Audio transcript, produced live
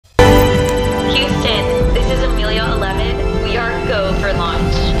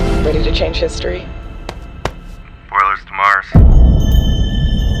ready to change history. Boilers to Mars.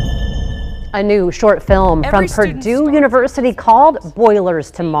 A new short film from Purdue University called Boilers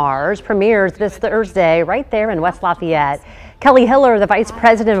to Mars premieres this Thursday right there in West Lafayette. Kelly Hiller, the Vice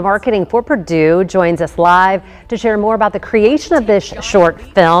President of Marketing for Purdue, joins us live to share more about the creation of this short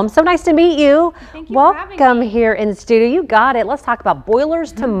film. So nice to meet you. Welcome here in the studio. You got it. Let's talk about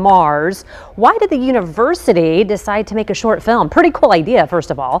Boilers to Mars. Why did the university decide to make a short film? Pretty cool idea, first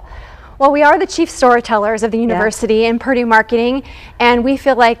of all. Well, we are the chief storytellers of the university in Purdue Marketing, and we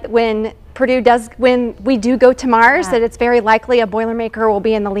feel like when we do go to Mars, that it's very likely a Boilermaker will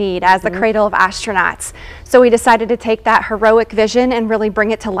be in the lead as the cradle of astronauts. So we decided to take that heroic vision and really bring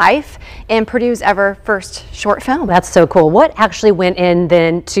it to life in Purdue's ever first short film. That's so cool. What actually went in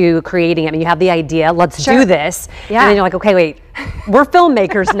then to creating it? I mean, you have the idea, let's do this. Yeah. And then you're like, okay, wait, we're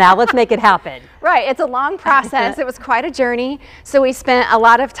filmmakers now, let's make it happen. Right, it's a long process. It was quite a journey. So we spent a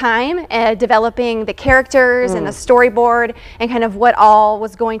lot of time developing the characters and the storyboard and kind of what all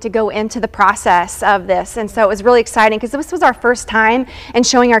was going to go into the process of this. And so it was really exciting because this was our first time in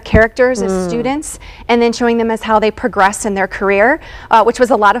showing our characters as students and then showing them as how they progress in their career, which was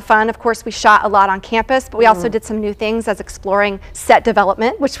a lot of fun. Of course, we shot a lot on campus, but we also did some new things as exploring set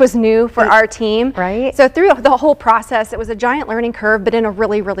development, which was new for our team. Right. So through the whole process, it was a giant learning curve, but in a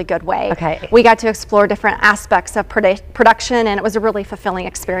really, really good way. Okay. We got to explore different aspects of production, and it was a really fulfilling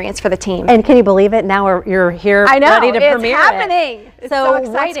experience for the team. And can you believe it? Now you're here ready to premiere it's happening. It's so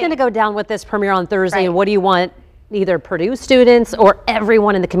exciting. What's going to go down with this premiere on Thursday, and what do you want either Purdue students or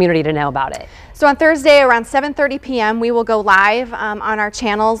everyone in the community to know about it? So on Thursday around 7:30 p.m. we will go live on our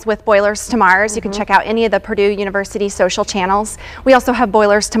channels with Boilers to Mars. You can check out any of the Purdue University social channels. We also have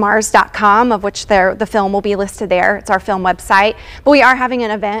boilerstomars.com, of which the film will be listed there. It's our film website. But we are having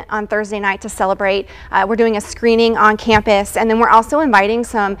an event on Thursday night to celebrate. We're doing a screening on campus, and then we're also inviting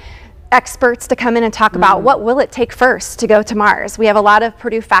some experts to come in and talk about what will it take first to go to Mars. We have a lot of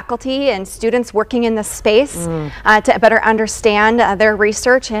Purdue faculty and students working in this space to better understand their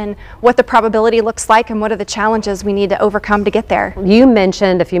research and what the probability looks like and what are the challenges we need to overcome to get there. You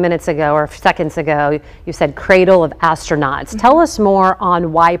mentioned a few minutes ago or seconds ago, you said cradle of astronauts. Tell us more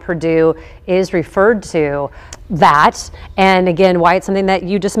on why Purdue is referred to that, and again, why it's something that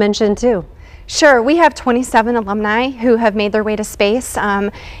you just mentioned too. Sure, we have 27 alumni who have made their way to space,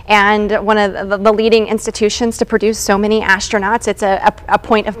 and one of the leading institutions to produce so many astronauts. It's a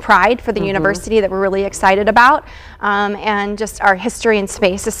point of pride for the university that we're really excited about, and just our history in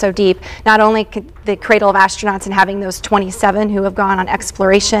space is so deep. Not only the cradle of astronauts and having those 27 who have gone on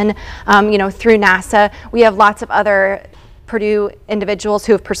exploration, through NASA, we have lots of other Purdue individuals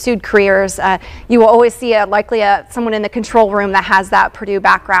who have pursued careers. You will always see likely someone in the control room that has that Purdue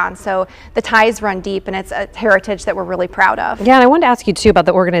background. So the ties run deep, and it's a heritage that we're really proud of. Yeah, and I wanted to ask you too about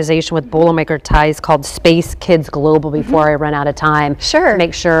the organization with Boilermaker ties called Space Kids Global before I run out of time. Sure. To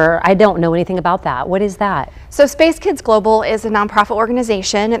make sure, I don't know anything about that. What is that? So Space Kids Global is a nonprofit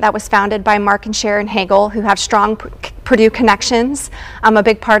organization that was founded by Mark and Sharon Hagel, who have strong Purdue connections, a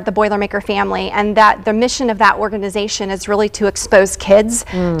big part of the Boilermaker family, and that the mission of that organization is really to expose kids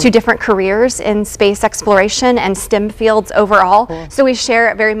to different careers in space exploration and STEM fields overall. So we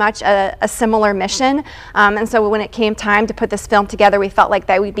share very much a similar mission, and so when it came time to put this film together, we felt like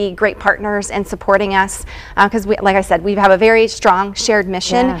that we'd be great partners in supporting us, because like I said, we have a very strong shared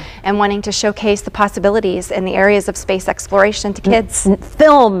mission and wanting to showcase the possibilities in the areas of space exploration to kids.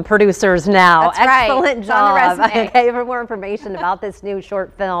 Film producers now. That's right. Excellent job. On the resume. Okay, for more information about this new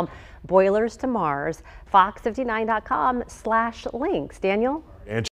short film, Boilers to Mars, fox59.com/links. Daniel?